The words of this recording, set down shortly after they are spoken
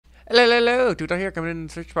Hello, hello, Tutor here, coming in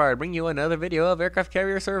the search bar to bring you another video of aircraft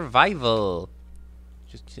carrier survival.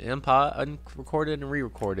 Just unrecorded and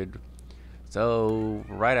re-recorded. So,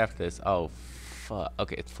 right after this, oh, fuck.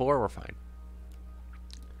 Okay, it's 4, we're fine.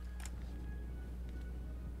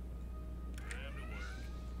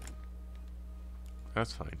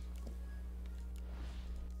 That's fine.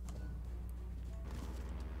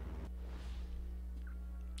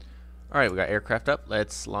 Alright, we got aircraft up.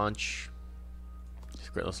 Let's launch.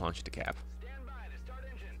 Let's launch the cap.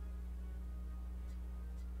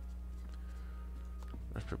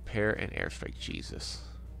 Let's prepare an airstrike. Jesus.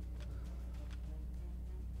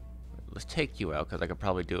 Let's take you out, because I could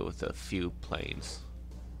probably do it with a few planes.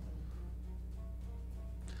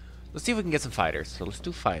 Let's see if we can get some fighters. So let's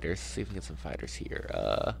do fighters. See if we can get some fighters here.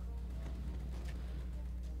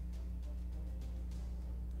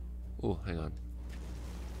 Ooh, hang on.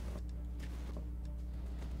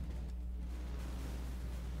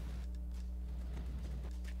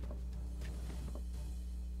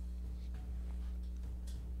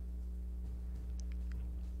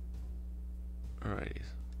 Alrighty.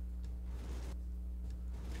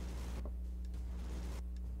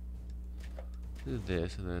 Do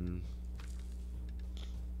this and then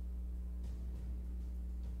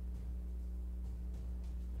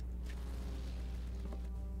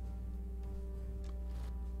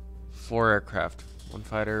four aircraft, one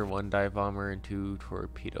fighter, one dive bomber, and two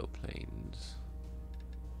torpedo planes.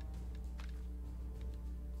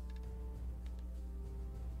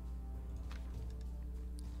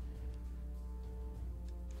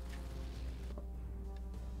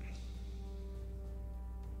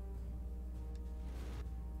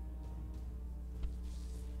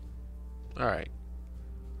 All right.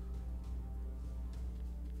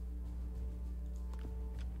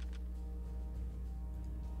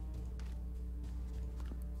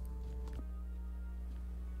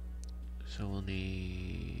 So we'll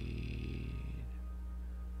need.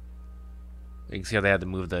 You can see how they had to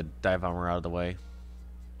move the dive bomber out of the way.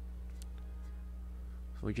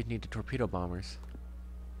 So we just need the torpedo bombers.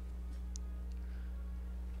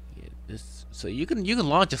 Yeah, this. So you can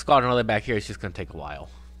launch a squadron all the way back here. It's just gonna take a while.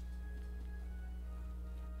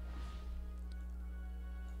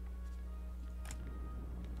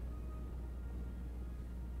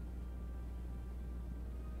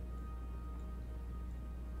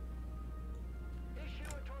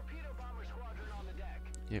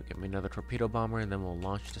 Yep, get me another torpedo bomber and then we'll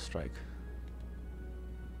launch the strike.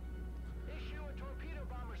 Issue a torpedo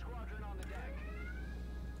bomber squadron on the deck.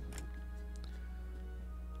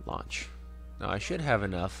 Launch. Now I should have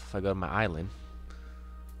enough if I go to my island.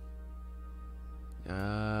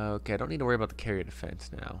 Okay, I don't need to worry about the carrier defense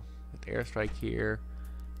now. With the airstrike here.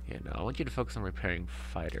 Yeah, no, I want you to focus on repairing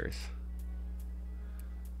fighters.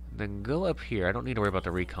 Then go up here. I don't need to worry about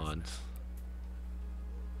the recons.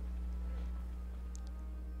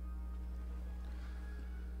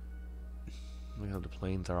 You know, the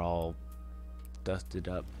planes are all dusted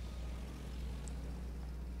up.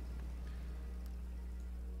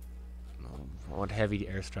 I want heavy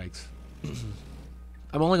airstrikes.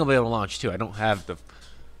 I'm only going to be able to launch two. I don't have the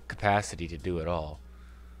capacity to do it all.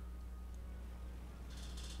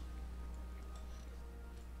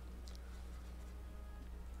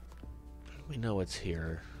 We know it's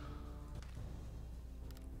here.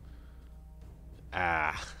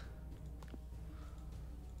 Ah.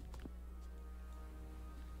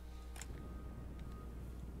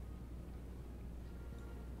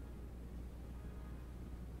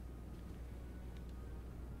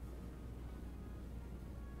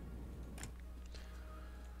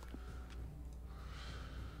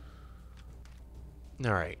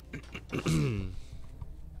 All right.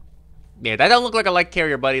 Yeah, that don't look like a light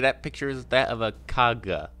carrier, buddy. That picture is that of a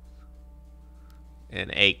Kaga. And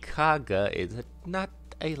a Kaga is not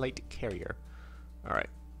a light carrier. All right.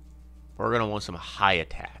 We're going to want some high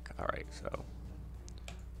attack. All right, so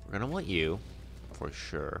we're going to want you for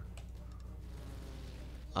sure.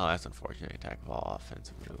 Oh, that's unfortunate. Attack of all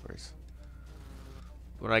offensive maneuvers.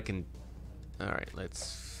 What I can... All right,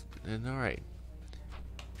 let's... All right.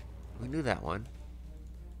 We can do that one.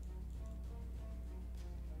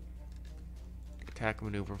 Attack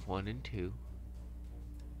maneuver 1 and 2.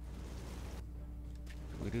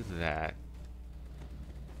 We do that.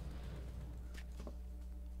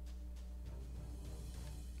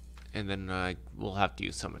 And then we'll have to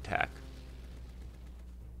use some attack.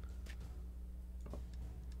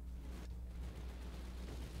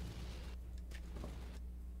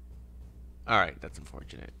 Alright, that's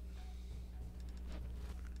unfortunate.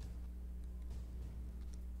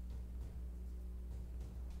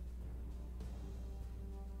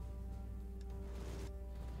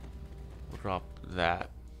 drop that.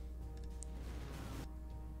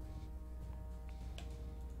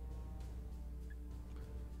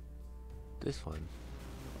 This one.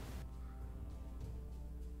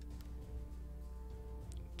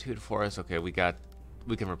 2 to 4 is okay. We can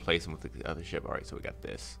replace them with the other ship. All right, so we got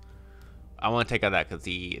this. I want to take out that because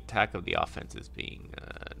the attack of the offense is being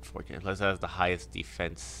unfortunate. Plus, that has the highest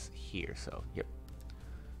defense here. So, yep.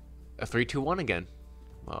 A 3-2-1 again.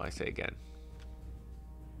 Well, I say again.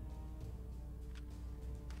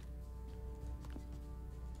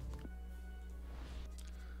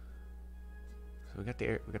 So we got the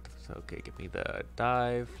air. We got the. So okay, give me the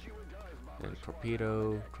dive. Then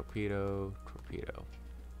torpedo, torpedo, torpedo.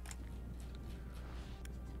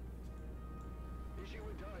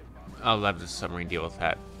 I'll let the submarine deal with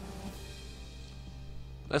that.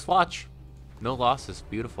 Let's watch. No losses.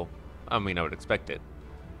 Beautiful. I mean, I would expect it.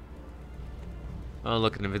 Oh,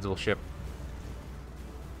 look, an invisible ship.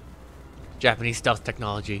 Japanese stealth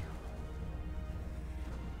technology.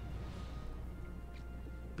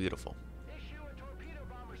 Beautiful. Issue a torpedo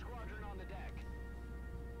bomber squadron on the deck.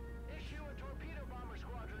 Issue a torpedo bomber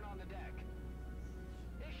squadron on the deck.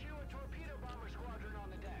 Issue a torpedo bomber squadron on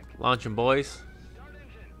the deck. Launching, boys. Start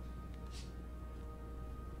engine.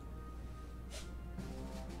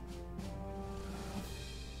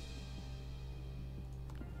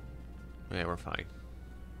 Yeah, we're fine.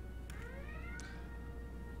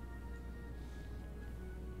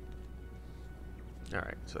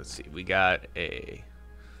 Alright, so let's see. We got a...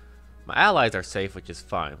 My allies are safe, which is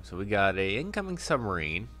fine. So we got a incoming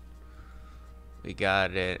submarine. We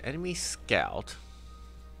got an enemy scout.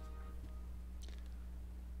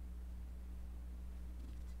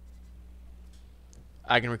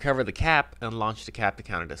 I can recover the cap and launch the cap to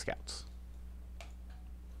counter the scouts.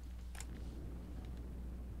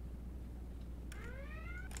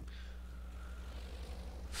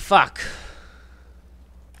 Fuck.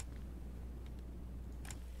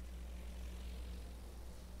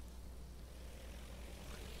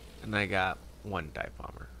 And I got one dive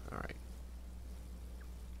bomber. Alright.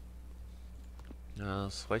 Now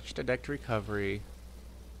switch to deck to recovery.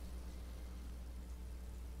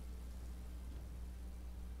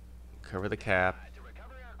 Cover the cap. To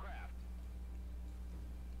recover aircraft.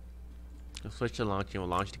 We'll switch to launching. We'll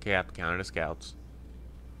launch the cap to counter the scouts.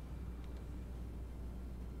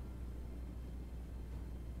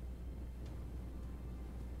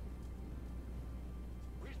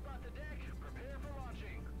 Respot the deck. Prepare for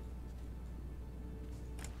launching.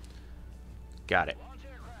 Got it. Launch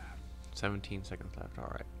aircraft. 17 seconds left.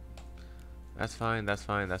 Alright. That's fine. That's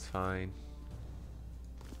fine. That's fine.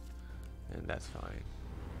 And that's fine.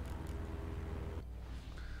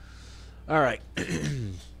 Alright.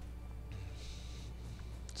 It's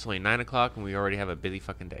only 9 o'clock and we already have a busy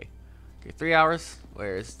fucking day. Okay, 3 hours.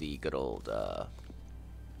 Where's the good old,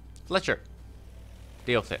 Fletcher?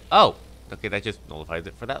 Deal with it. Oh! Okay, that just nullifies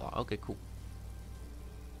it for that long. Okay, cool.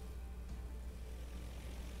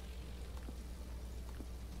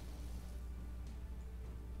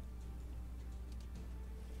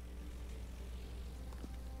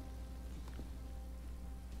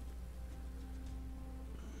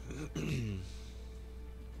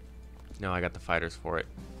 No, I got the fighters for it.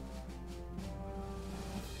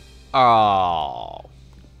 Oh.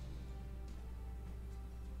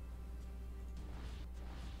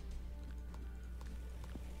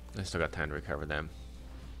 I still got time to recover them.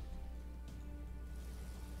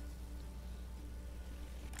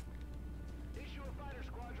 Issue a fighter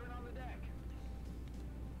squadron on the deck.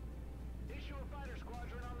 Issue a fighter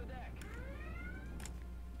squadron on the deck.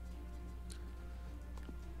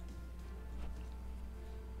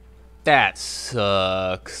 That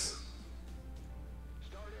sucks.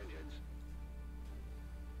 Start engines.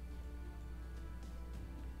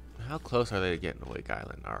 How close are they to getting to Wake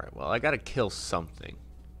Island? Alright, well, I gotta kill something.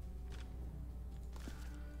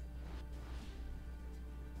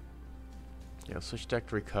 Yeah, switch deck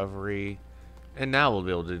to recovery. And now we'll be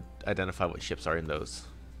able to identify what ships are in those.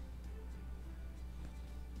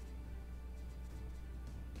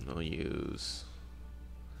 We'll use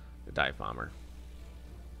the dive bomber.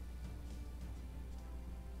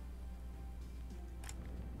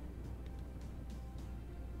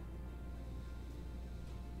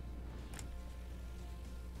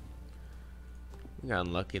 We got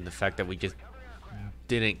unlucky in the fact that we just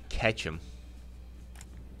didn't catch him.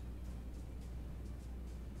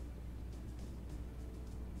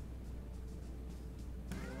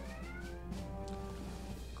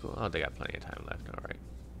 Cool. Oh, they got plenty of time left. All right.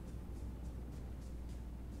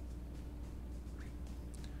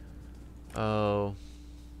 Oh.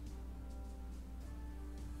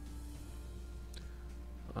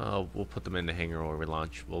 We'll put them in the hangar where we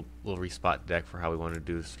launch. We'll respot deck for how we want to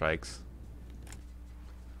do strikes.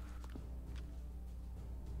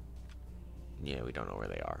 Yeah, we don't know where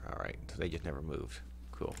they are. Alright, so they just never moved.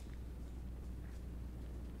 Cool.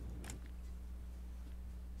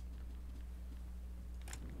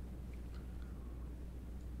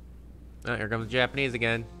 Oh, here comes the Japanese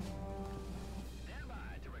again. Stand by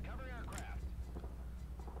to recover aircraft.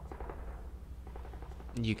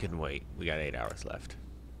 You can wait. We got 8 hours left.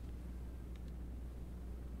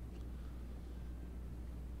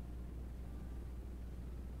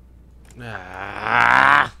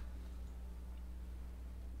 Ah!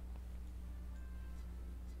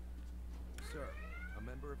 Sir, a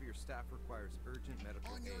member of your staff requires urgent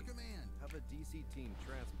medical On your aid. command. Have a DC team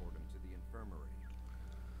transport him to the infirmary.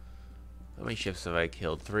 How many ships have I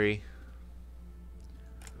killed? 3.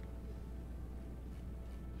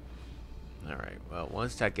 Alright, well,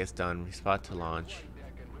 once that gets done, respot to launch.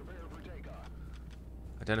 Deck and prepare for takeoff.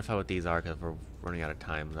 Identify what these are because we're running out of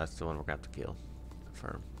time. That's the one we're going to have to kill.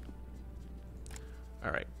 Confirm.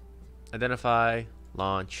 Alright. Identify,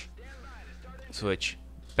 launch, switch.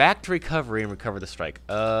 Back to recovery and recover the strike.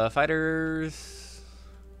 Fighters.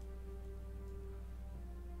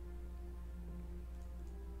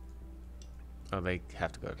 Oh, they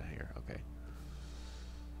have to go to here. Okay.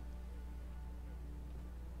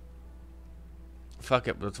 Fuck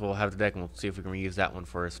it. We'll have the deck and we'll see if we can reuse that one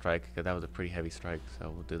for a strike because that was a pretty heavy strike. So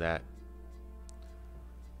we'll do that.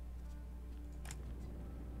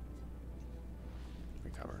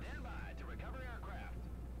 Recover. Stand by to recover aircraft.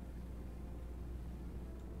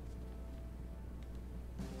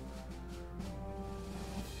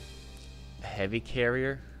 A heavy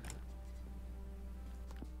carrier.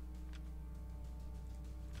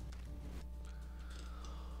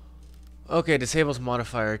 Okay, disables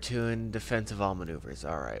modifier 2 in defense of all maneuvers.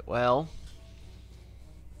 Alright, well.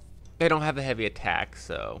 They don't have the heavy attack,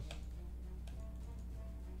 so.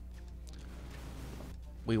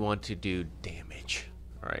 We want to do damage.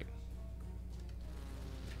 Alright.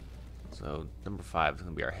 So, number 5 is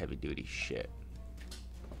going to be our heavy duty shit.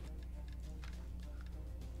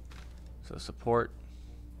 So, support.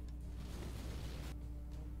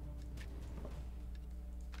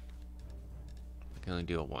 I can only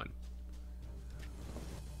do a 1.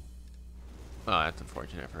 Oh, that's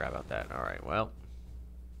unfortunate. I forgot about that. Alright, well.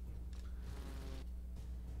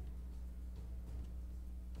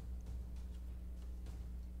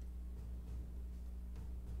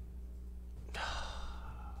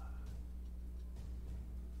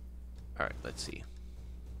 Alright, let's see.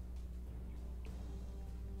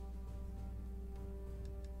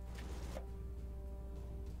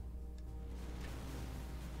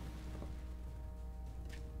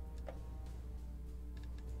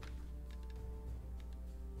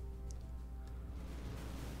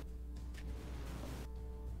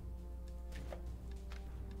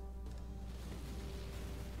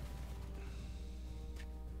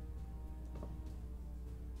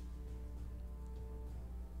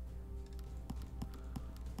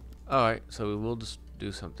 Alright, so we will just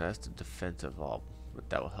do something. That's the defensive all, but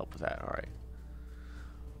that will help with that. Alright.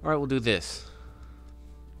 Alright, we'll do this.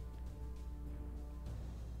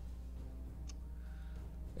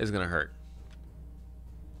 It's gonna hurt.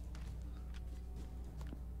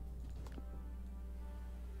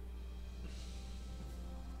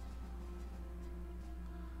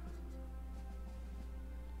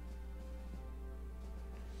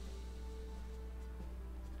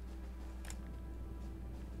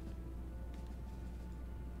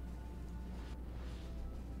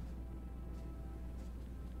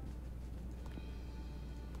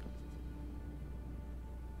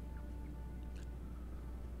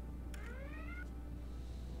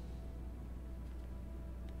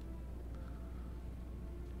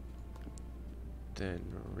 Then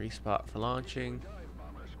respot for launching. Dive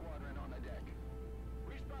bomber squadron on the deck.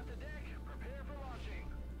 Respot the deck. Prepare for launching.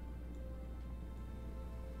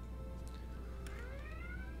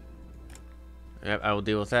 Yep, I will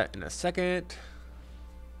deal with that in a second.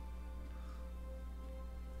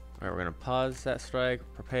 Alright, we're gonna pause that strike,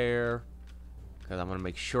 prepare, because I'm gonna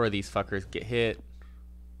make sure these fuckers get hit.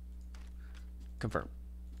 Confirm.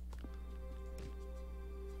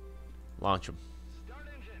 Launch them. Start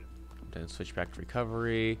engine. Then switch back to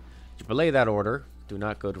recovery. To belay that order, do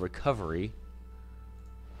not go to recovery.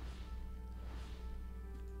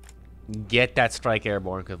 Get that strike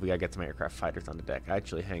airborne because we gotta get some aircraft fighters on the deck.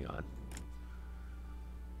 Actually, hang on.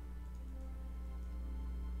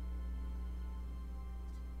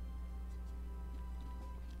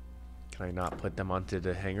 Can I not put them onto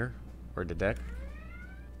the hangar or the deck?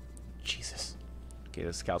 Jesus. Okay,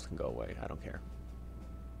 the scouts can go away. I don't care.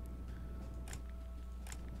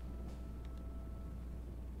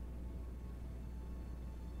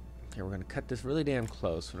 Okay, we're gonna cut this really damn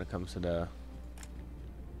close when it comes to the.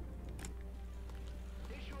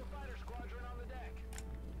 Issue a fighter squadron on the deck.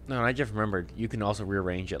 No, and I just remembered you can also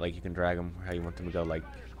rearrange it. Like you can drag them how you want them to go. Like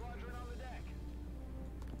Fighter squadron on the deck.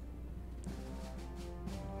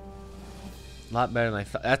 a lot better than I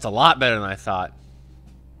thought. That's a lot better than I thought.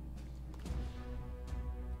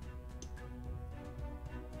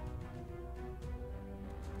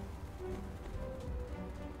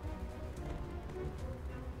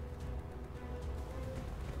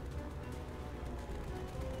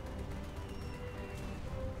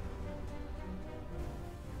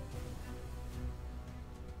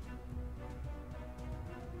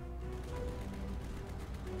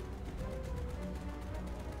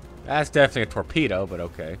 That's definitely a torpedo, but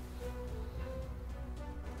okay.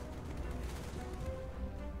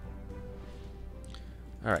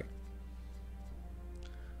 Alright.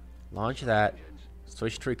 Launch that.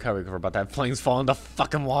 Switch to recovery because we're about to have planes fall into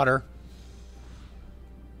fucking water.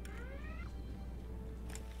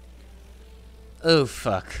 Oh,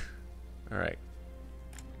 fuck. Alright.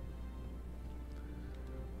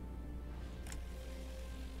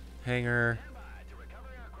 Hangar.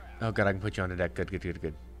 Oh, God, I can put you on the deck. Good, good, good,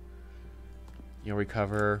 good. You'll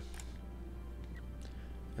recover.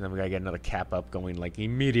 And then we gotta get another cap up going, like,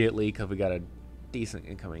 immediately because we got a decent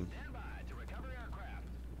incoming.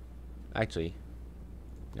 Actually,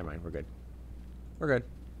 never mind. We're good. We're good.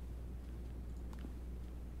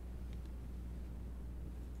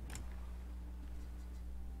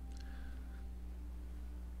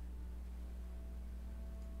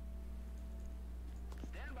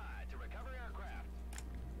 Stand by to recover aircraft.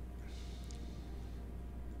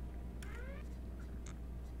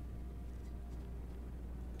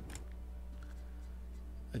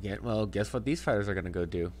 Again, well, guess what these fighters are gonna go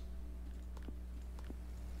do?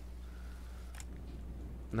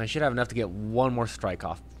 And I should have enough to get one more strike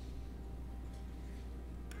off.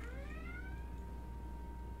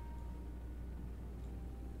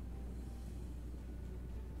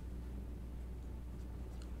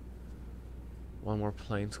 One more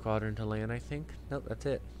plane squadron to land, I think. Nope, that's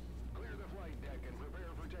it. Clear the flight deck and prepare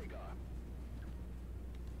for takeoff.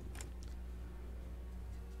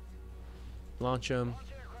 Launch them. Launch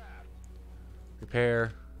aircraft.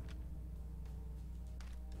 Repair.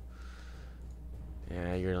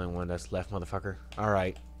 Yeah, you're the only one that's left, motherfucker.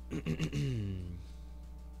 Alright.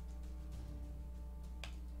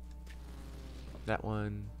 That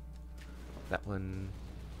one. That one.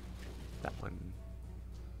 That one.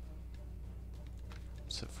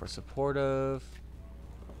 So for supportive.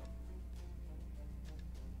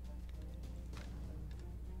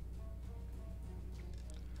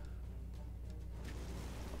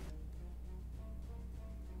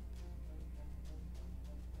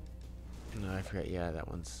 No, I forgot. Yeah, that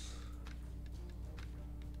one's.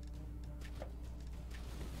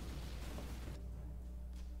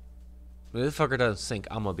 If this fucker doesn't sink,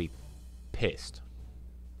 I'm gonna be pissed.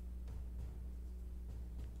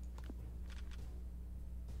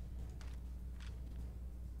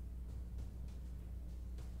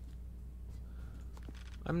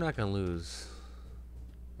 I'm not gonna lose.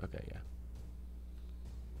 Okay, yeah.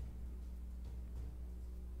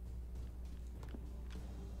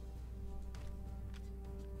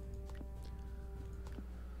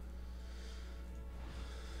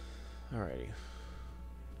 Alrighty.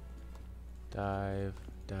 Dive,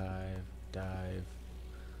 dive, dive.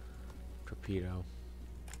 Torpedo.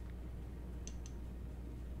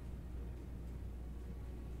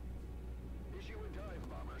 Issue a dive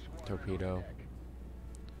bomber squadron Torpedo. on the deck.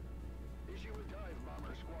 Issue a dive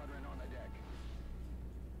bomber squadron on the deck.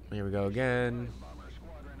 Here we go again. Dive bomber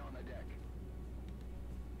squadron on the deck.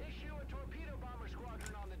 Issue a torpedo bomber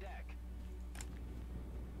squadron on the deck.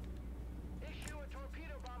 Issue a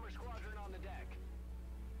torpedo bomber squadron on the deck.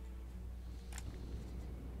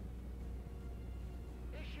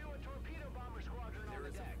 Issue a torpedo bomber squadron on There the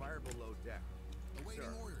is deck. a fire below deck. Awaiting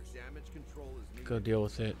Sir, orders. damage control is needed. Go deal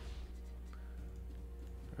with it.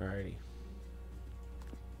 Alrighty.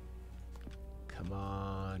 Come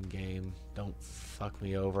on, game. Don't fuck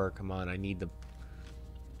me over. Come on, I need the...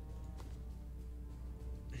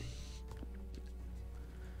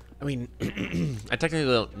 I mean, I technically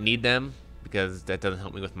don't need them because that doesn't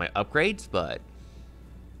help me with my upgrades, but...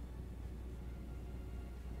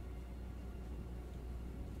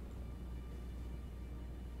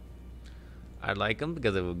 I like them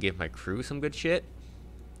because it will give my crew some good shit.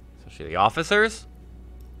 Especially the officers.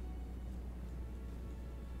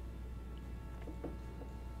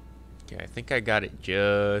 Okay, I think I got it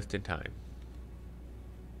just in time.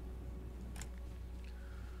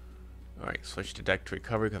 Alright, switch to deck to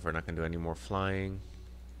recovery because we're not going to do any more flying.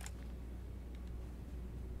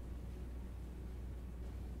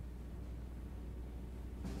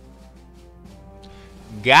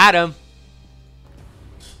 Got him.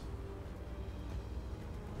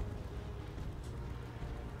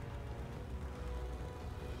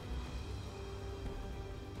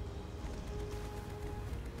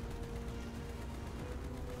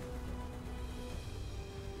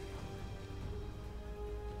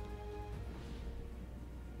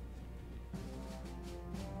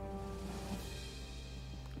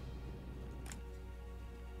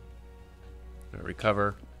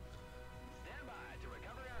 Recover. Stand by to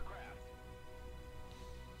recover aircraft.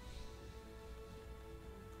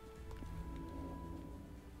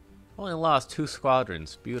 Only lost 2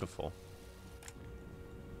 squadrons. Beautiful.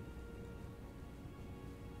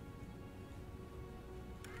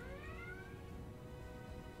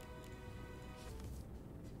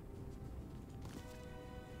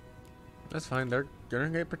 That's fine. They're gonna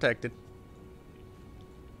get protected.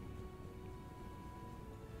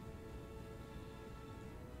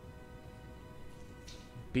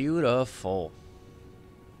 Beautiful.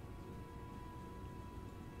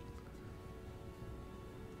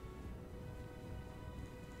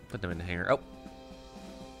 Put them in the hangar. Oh.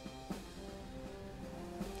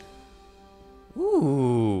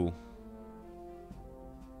 Ooh.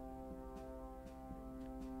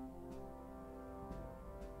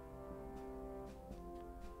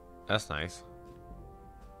 That's nice.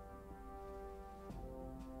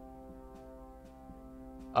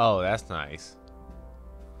 Oh, that's nice.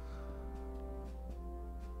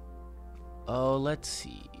 Oh, let's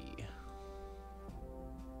see.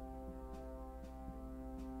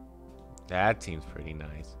 That seems pretty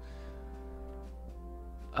nice.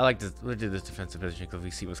 I like this. We'll do this defensive position because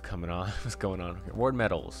we see what's coming on, what's going on. Okay. Award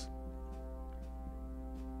medals.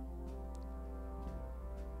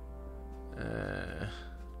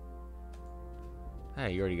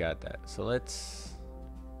 Hey, you already got that. So let's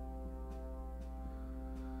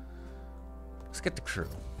get the crew.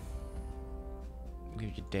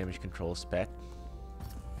 Give you damage control spec.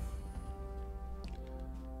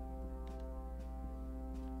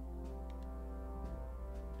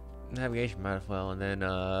 Navigation might as well, and then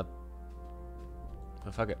oh,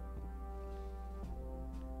 fuck it.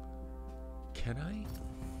 Can I?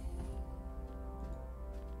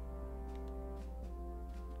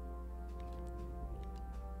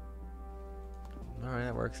 Alright,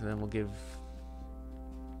 that works, and then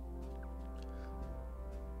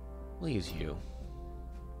we'll use you.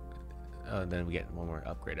 Oh, and then we get one more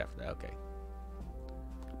upgrade after that. Okay.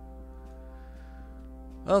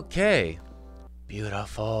 Okay.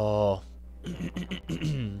 Beautiful.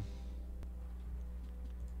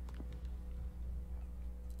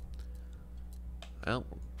 Well,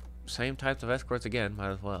 same types of escorts again.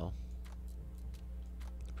 Might as well.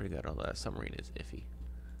 Pretty good. Although that submarine is iffy.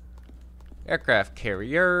 Aircraft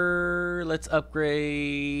carrier. Let's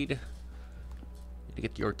upgrade. To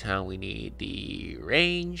get to Yorktown, we need the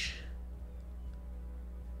range.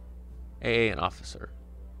 AA and officer.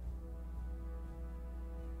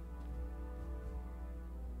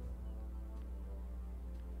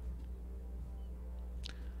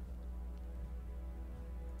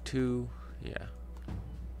 Two, yeah.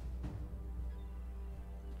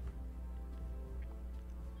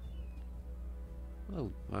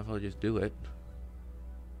 Oh, might as well just do it.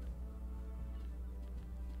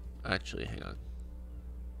 Actually, hang on.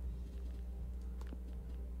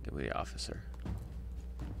 Give me the officer.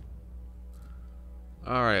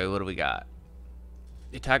 Alright, what do we got?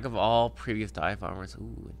 The attack of all previous dive bombers.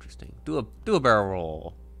 Ooh, interesting. Do a barrel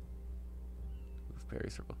roll. Parry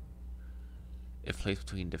circle. If placed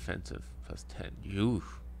between defensive plus 10.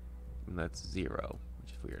 Oof. And that's 0,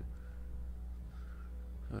 which is weird.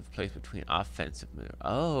 If placed between offensive move.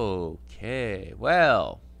 Okay.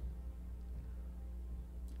 Well.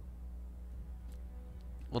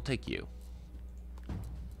 We'll take you.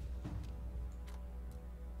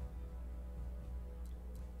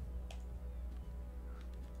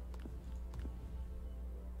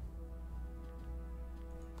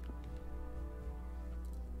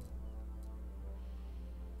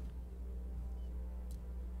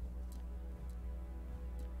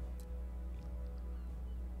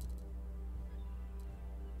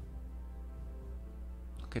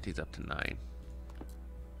 Get these up to 9.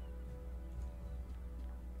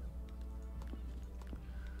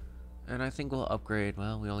 And I think we'll upgrade.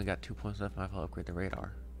 Well, we only got 2 points left. Might as well upgrade the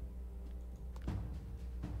radar.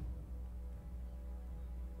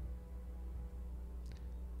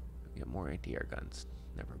 Get more anti-air guns.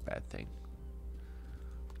 Never a bad thing.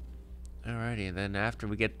 Alrighty, and then after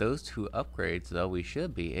we get those 2 upgrades, though, we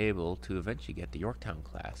should be able to eventually get the Yorktown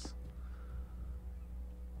class.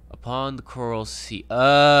 Upon the Coral Sea.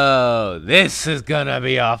 Oh, this is gonna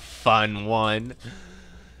be a fun one.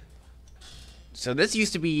 So this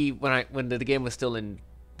used to be when the game was still in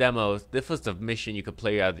demos. This was the mission you could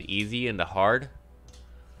play out of the easy and the hard.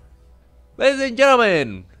 Ladies and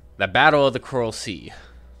gentlemen, the Battle of the Coral Sea.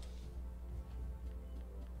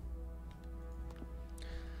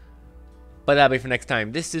 But that'll be for next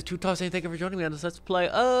time. This is Tutos saying thank you for joining me on this Let's Play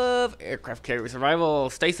of Aircraft Carrier Survival.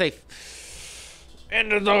 Stay safe.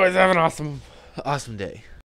 And as always, have an awesome day.